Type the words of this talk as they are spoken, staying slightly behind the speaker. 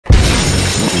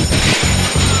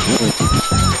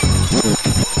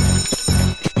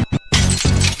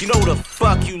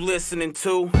you listening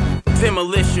to?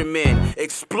 Demolition men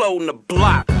exploding the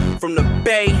block from the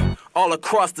bay all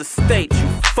across the state, you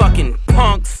fucking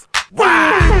punks. Wow.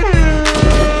 I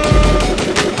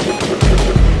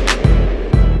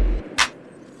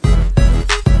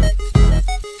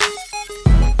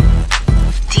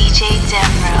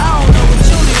don't know what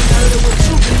you done heard or what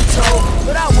you been told,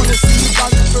 but I wanna see you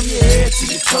bouncing from your head to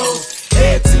your toes.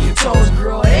 Head to your toes,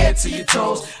 girl, head to your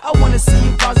toes. I wanna see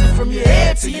you bouncing from your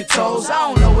head to your toes. I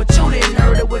don't know what you done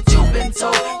heard or what you been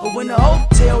told, but when the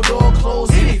hotel door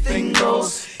closed, anything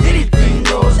goes. Anything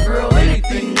goes, girl,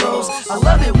 anything goes. I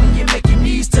love it when you make your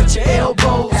knees touch your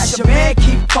elbows. As your man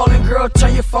keep calling, girl,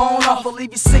 turn your phone off or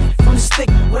leave you sick from the stick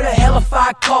with a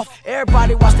hellified cough.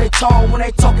 Everybody watch their tone when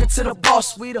they talking to the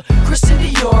boss. We the Christian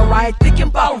Dior, I ain't thinking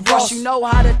about Ross. You know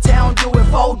how the town do it,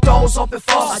 4 doors open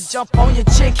false. I jump on your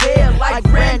chick head like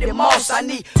Randy Moss. I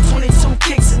need 22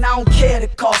 kicks and I don't care the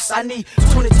cost. I need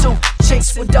 22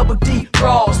 chicks with double D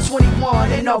bras.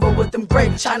 21 and over with them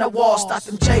great China walls. Stop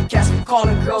them J-cats from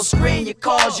calling, girls screen your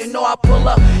calls. You know I pull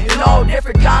up in all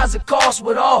different kinds of cars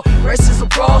with all races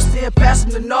abroad, still pass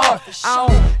them to Nard. I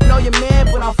don't know your man,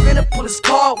 but I'm finna pull his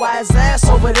card. Why his ass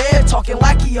over there talking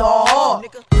like he all hard?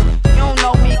 You don't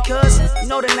know me, cuz you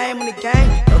know the name of the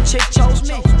game. No chick chose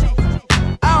me.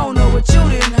 I don't know what you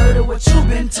done heard or what you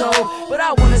been told, but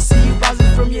I wanna see you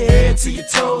bouncing from your head to your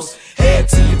toes. Head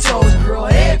to your toes, girl,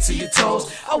 head to your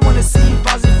toes. I wanna see you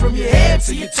bouncing from your head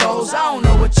to your toes. I don't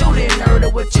know what you done heard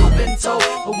or what you been told,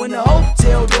 but when the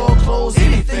hotel door closed,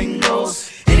 anything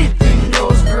goes. Anything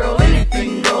goes, girl,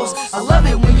 anything goes. I love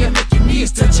it when you make your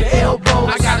knees touch your elbows.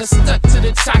 I got her stuck to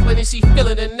the chocolate and she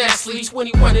feeling the Nestle.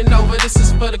 21 and over, this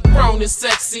is for the grown and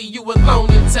sexy. You alone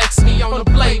and text me on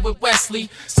the blade with Wesley.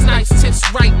 Snipes tips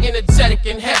right, energetic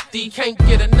and hefty. Can't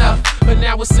get enough, but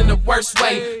now it's in the worst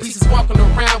way. Pieces walking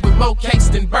around with more cakes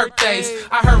than birthdays.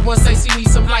 I heard one say she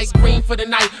needs some light green for the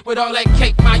night. With all that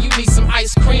cake, man, you need some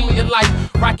ice cream in your life.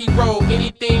 Rocky road,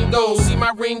 anything goes. See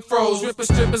my ring froze. Rippers,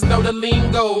 strippers know the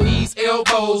lingo. Knees,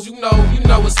 elbows, you know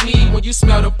it's me when you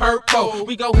smell the purple.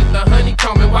 We go hit the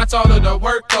honeycomb and watch all of the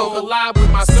work go. Alive with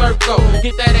my circle,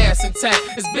 hit that ass intact.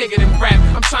 It's bigger than rap.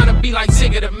 I'm trying to be like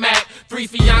Jigga the Mac. 3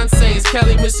 fiancés,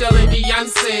 Kelly, Michelle, and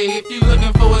Beyonce. If you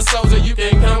looking for a soldier, you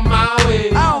can come my way.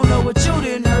 I don't know what you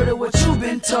done heard or what you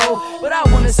been told, but I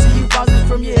wanna see you bouncing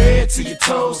from your head to your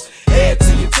toes. Head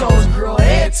to your toes, girl,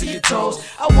 head to your toes.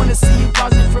 I wanna see you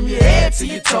bouncing from your head to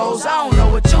your toes. I don't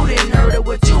know what you done heard or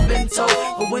what you been told,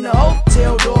 but when the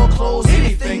hotel door closed,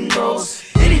 anything goes.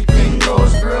 Anything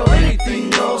goes, girl, anything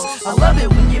goes. I love it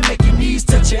when you make your knees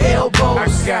touch your elbows.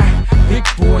 I got big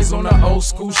boys on the old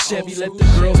school Chevy. Let the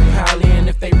girls pile in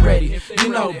if they ready. You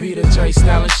know Beeda,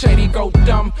 Stalin, Shady go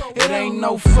dumb. It ain't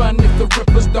no fun if the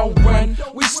rippers don't run.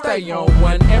 We stay on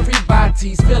one.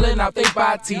 Everybody's filling out they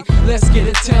body. Let's get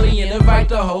it telly and invite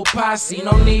the whole posse.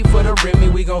 No need for the Remy,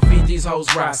 we gon' feed these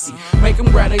hoes Rossi. Make them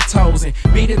grab their toes and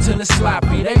beat it till it's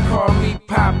sloppy. They call me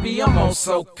Poppy, I'm on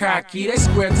so cocky. They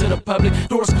square to the public,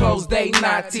 doors closed, they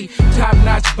naughty. Top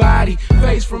notch body,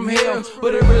 face from hell,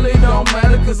 but it really don't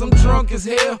matter cause I'm drunk as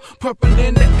hell. Purple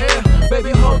in the air,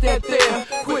 baby hold that there.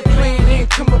 Quit playing in,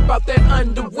 come up out that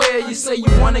underwear. You say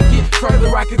you wanna get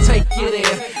further, I can take you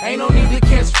there. Ain't no need to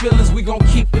catch feelings, we gon'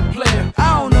 keep it playing.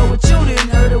 I don't know what you done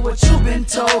heard or what you been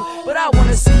told, but I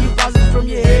wanna see you bouncing from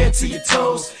your head to your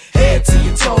toes. Head to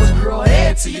your toes, girl,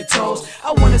 head to your toes.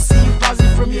 I wanna see you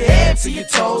bouncing from your head to your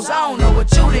toes. I don't know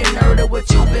what you done heard or what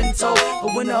you been told,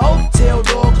 but when the hotel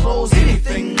door closed,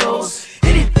 anything goes.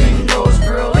 Anything goes,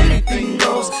 girl, anything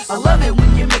goes. I love it when